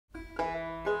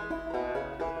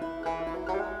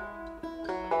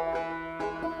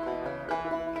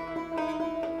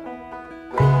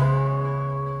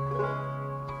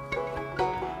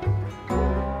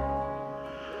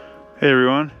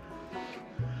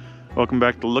Welcome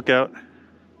back to Lookout.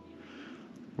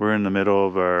 We're in the middle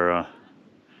of our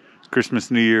Christmas,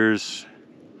 New Year's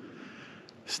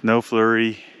snow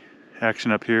flurry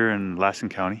action up here in Lassen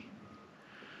County.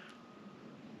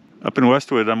 Up in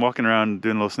Westwood, I'm walking around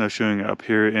doing a little snowshoeing up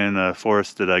here in a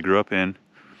forest that I grew up in.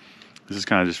 This is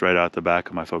kind of just right out the back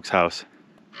of my folks' house.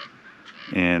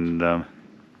 And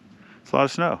it's a lot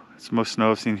of snow. It's the most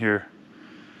snow I've seen here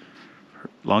for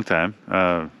a long time.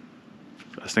 I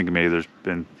was thinking maybe there's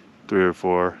been 3 or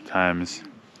 4 times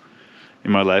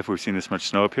in my life we've seen this much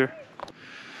snow up here.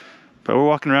 But we're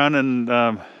walking around and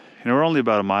we're only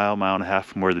about a mile and a half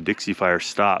from where the Dixie Fire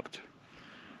stopped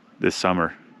this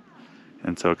summer.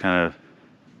 And so it kind of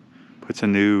puts a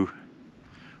new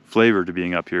flavor to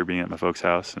being up here, being at my folks'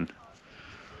 house and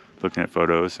looking at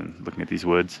photos and looking at these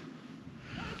woods.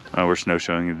 We're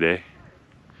snowshoeing today,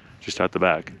 just out the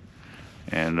back.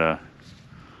 And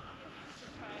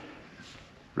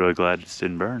really glad it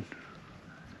didn't burn.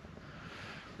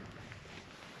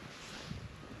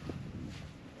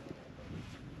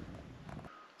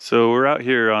 So we're out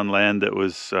here on land that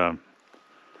was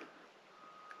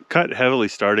cut heavily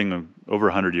starting over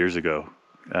 100 years ago.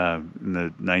 In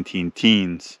the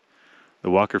 19-teens, the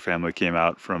Walker family came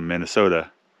out from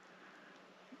Minnesota.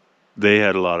 They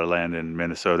had a lot of land in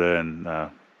Minnesota and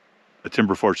a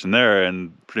timber fortune there,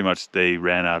 and pretty much they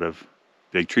ran out of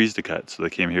big trees to cut. So they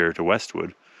came here to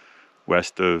Westwood,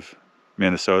 west of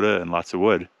Minnesota, and lots of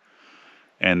wood.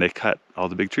 And they cut all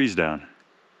the big trees down.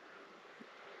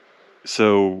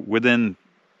 So within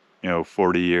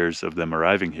 40 years of them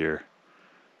arriving here,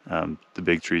 the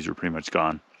big trees were pretty much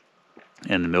gone,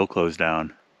 and the mill closed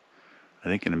down, I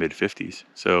think in the mid-50s.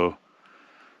 So,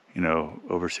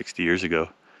 over 60 years ago.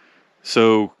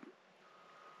 So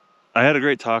I had a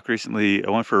great talk recently. I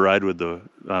went for a ride with the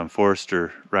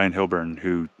forester, Ryan Hilburn,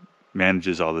 who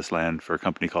manages all this land for a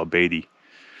company called Beatty.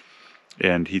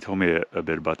 And he told me a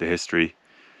bit about the history.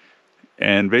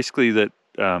 And basically that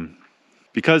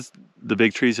because the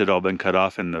big trees had all been cut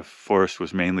off and the forest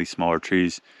was mainly smaller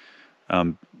trees,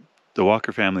 the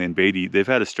Walker family and Beatty, they've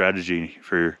had a strategy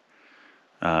for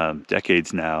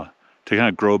decades now to kind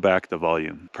of grow back the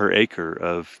volume per acre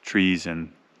of trees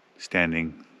and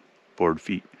standing board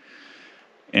feet.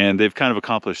 And they've kind of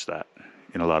accomplished that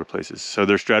in a lot of places. So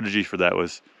their strategy for that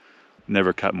was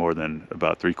never cut more than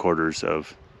about 3/4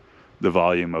 of the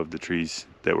volume of the trees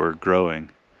that were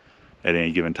growing at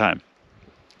any given time.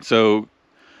 So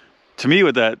to me,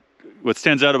 what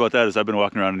stands out about that is I've been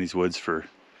walking around in these woods for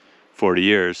 40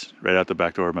 years, right out the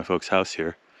back door of my folks' house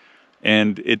here.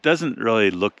 And it doesn't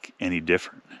really look any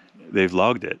different. They've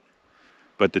logged it.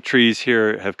 But the trees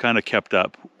here have kind of kept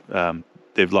up.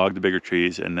 They've logged the bigger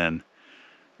trees, and then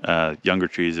younger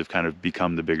trees have kind of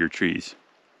become the bigger trees.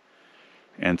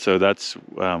 And so that's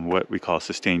what we call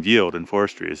sustained yield in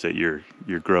forestry, is that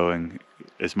you're growing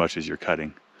as much as you're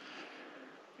cutting.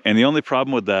 And the only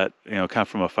problem with that, kind of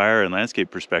from a fire and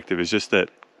landscape perspective, is just that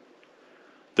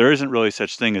there isn't really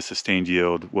such thing as sustained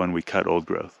yield when we cut old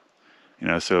growth.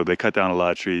 So they cut down a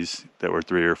lot of trees that were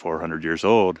 300 or 400 years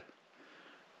old,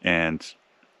 and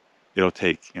it'll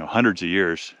take hundreds of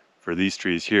years for these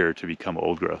trees here to become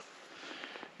old growth.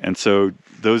 And so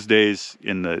those days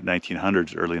in the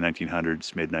 1900s, early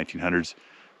 1900s, mid 1900s,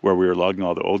 where we were logging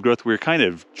all the old growth, we were kind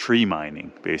of tree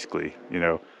mining, basically.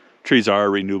 Trees are a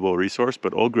renewable resource,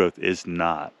 but old growth is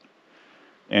not.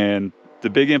 And the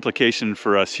big implication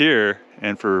for us here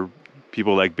and for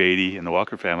people like Beatty and the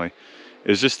Walker family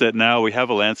is just that now we have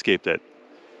a landscape that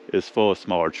is full of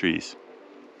smaller trees.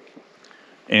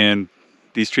 And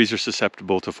these trees are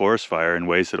susceptible to forest fire in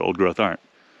ways that old growth aren't.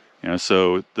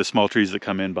 So the small trees that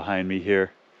come in behind me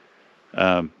here,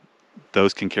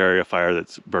 those can carry a fire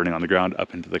that's burning on the ground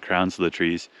up into the crowns of the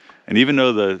trees. And even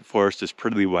though the forest is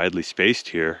pretty widely spaced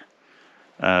here,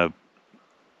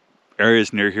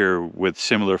 areas near here with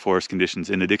similar forest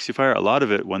conditions in the Dixie Fire, a lot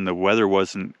of it, when the weather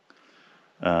wasn't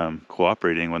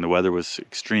cooperating, when the weather was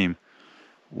extreme,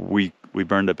 we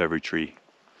burned up every tree.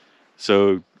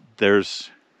 So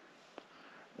there's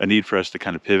a need for us to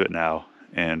kind of pivot now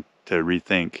and to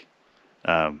rethink.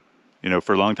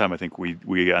 For a long time, I think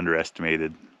we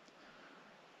underestimated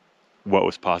what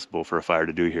was possible for a fire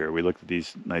to do here. We looked at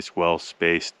these nice,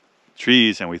 well-spaced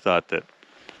trees, and we thought that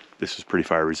this was pretty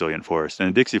fire-resilient forest. And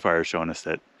the Dixie Fire has shown us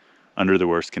that under the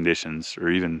worst conditions, or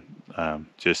even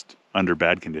just under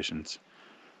bad conditions,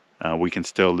 we can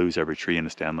still lose every tree in a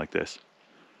stand like this.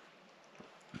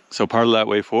 So part of that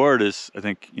way forward is, I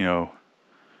think,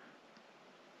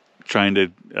 trying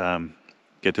to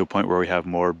get to a point where we have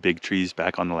more big trees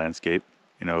back on the landscape.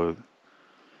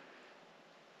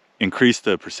 increase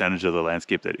the percentage of the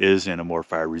landscape that is in a more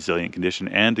fire resilient condition,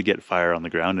 and to get fire on the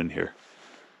ground in here.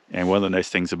 And one of the nice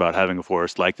things about having a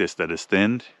forest like this that is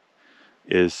thinned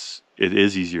is it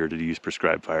is easier to use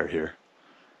prescribed fire here.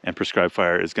 And prescribed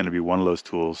fire is going to be one of those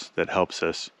tools that helps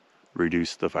us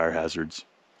reduce the fire hazards.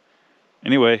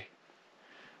 Anyway,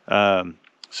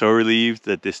 so relieved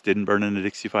that this didn't burn in a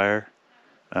Dixie Fire.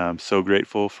 So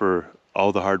grateful for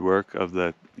all the hard work of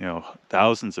the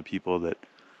thousands of people that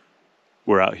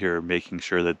were out here making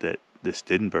sure that this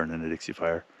didn't burn in a Dixie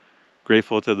Fire.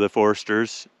 Grateful to the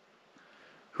foresters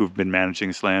who've been managing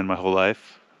this land my whole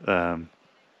life,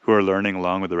 who are learning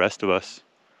along with the rest of us.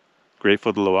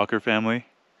 Grateful to the Walker family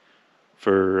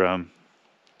for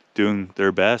doing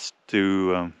their best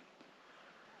to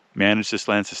manage this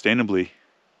land sustainably,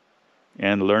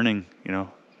 and learning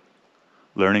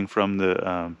from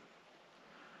the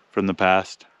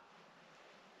past.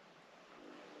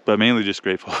 But mainly just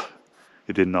grateful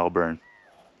it didn't all burn.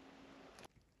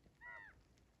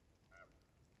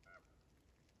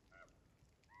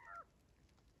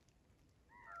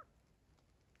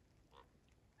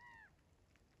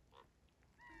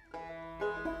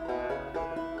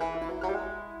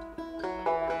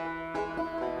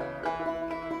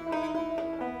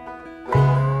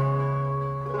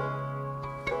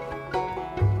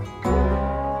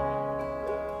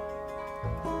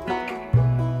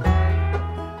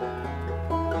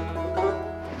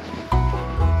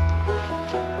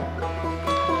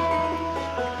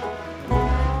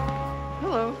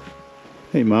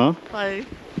 Hey, Ma. Hi.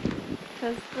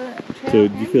 So,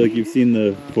 do you feel like you've seen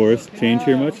the forest change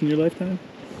here much in your lifetime?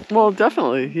 Well,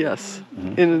 definitely, yes.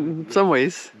 In some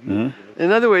ways. In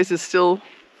other ways, it still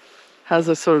has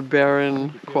a sort of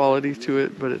barren quality to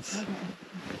it, but it's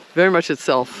very much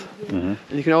itself. And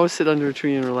you can always sit under a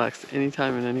tree and relax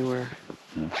anytime and anywhere.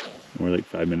 We're like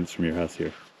 5 minutes from your house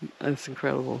here. That's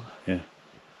incredible. Yeah.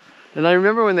 And I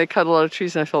remember when they cut a lot of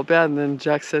trees and I felt bad, and then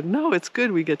Jack said, no, it's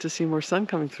good, we get to see more sun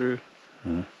coming through.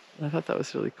 I thought that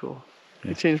was really cool.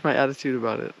 Yeah. It changed my attitude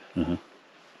about it.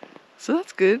 So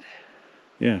that's good.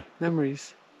 Yeah.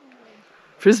 Memories.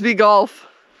 Frisbee golf.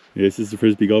 Yeah, this is the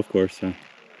Frisbee golf course, huh?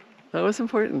 That was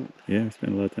important. Yeah, we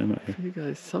spent a lot of time out here. You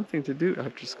guys, something to do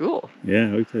after school.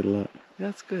 Yeah, we played a lot.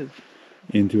 That's good.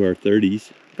 Into our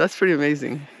 30s. That's pretty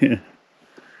amazing. Yeah.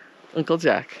 Uncle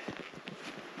Jack.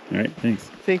 All right, thanks.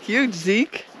 Thank you,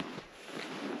 Zeke.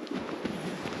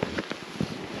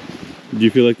 Do you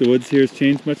feel like the woods here has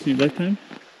changed much in your lifetime?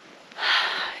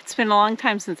 It's been a long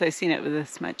time since I've seen it with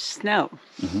this much snow.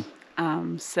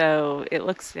 So it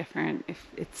looks different. If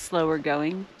it's slower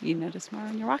going, you notice more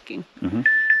when you're walking.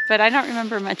 But I don't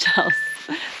remember much else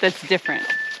that's different.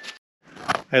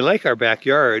 I like our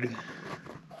backyard.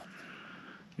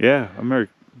 Yeah, I'm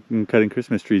cutting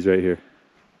Christmas trees right here.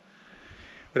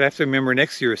 But I have to remember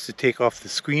next year is to take off the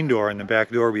screen door and the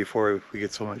back door before we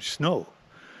get so much snow.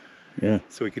 Yeah.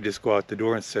 So we could just go out the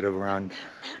door instead of around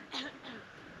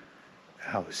the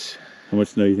house. How much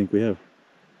snow do you think we have?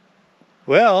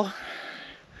 Well,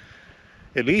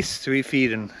 at least 3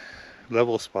 feet in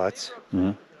level spots.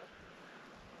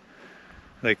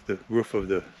 Like the roof of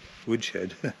the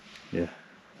woodshed. Yeah.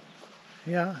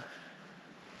 Yeah.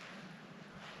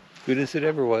 Good as it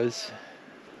ever was.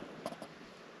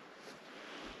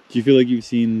 Do you feel like you've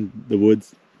seen the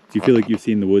woods? Do you feel like you've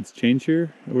seen the woods change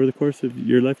here over the course of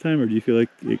your lifetime, or do you feel like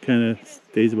it kind of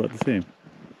stays about the same?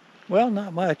 Well,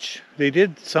 not much. They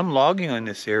did some logging on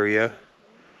this area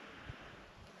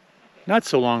not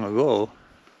so long ago.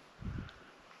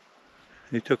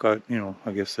 They took out,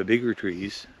 I guess the bigger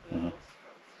trees.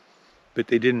 But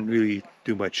they didn't really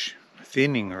do much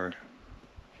thinning or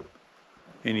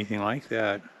anything like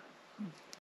that.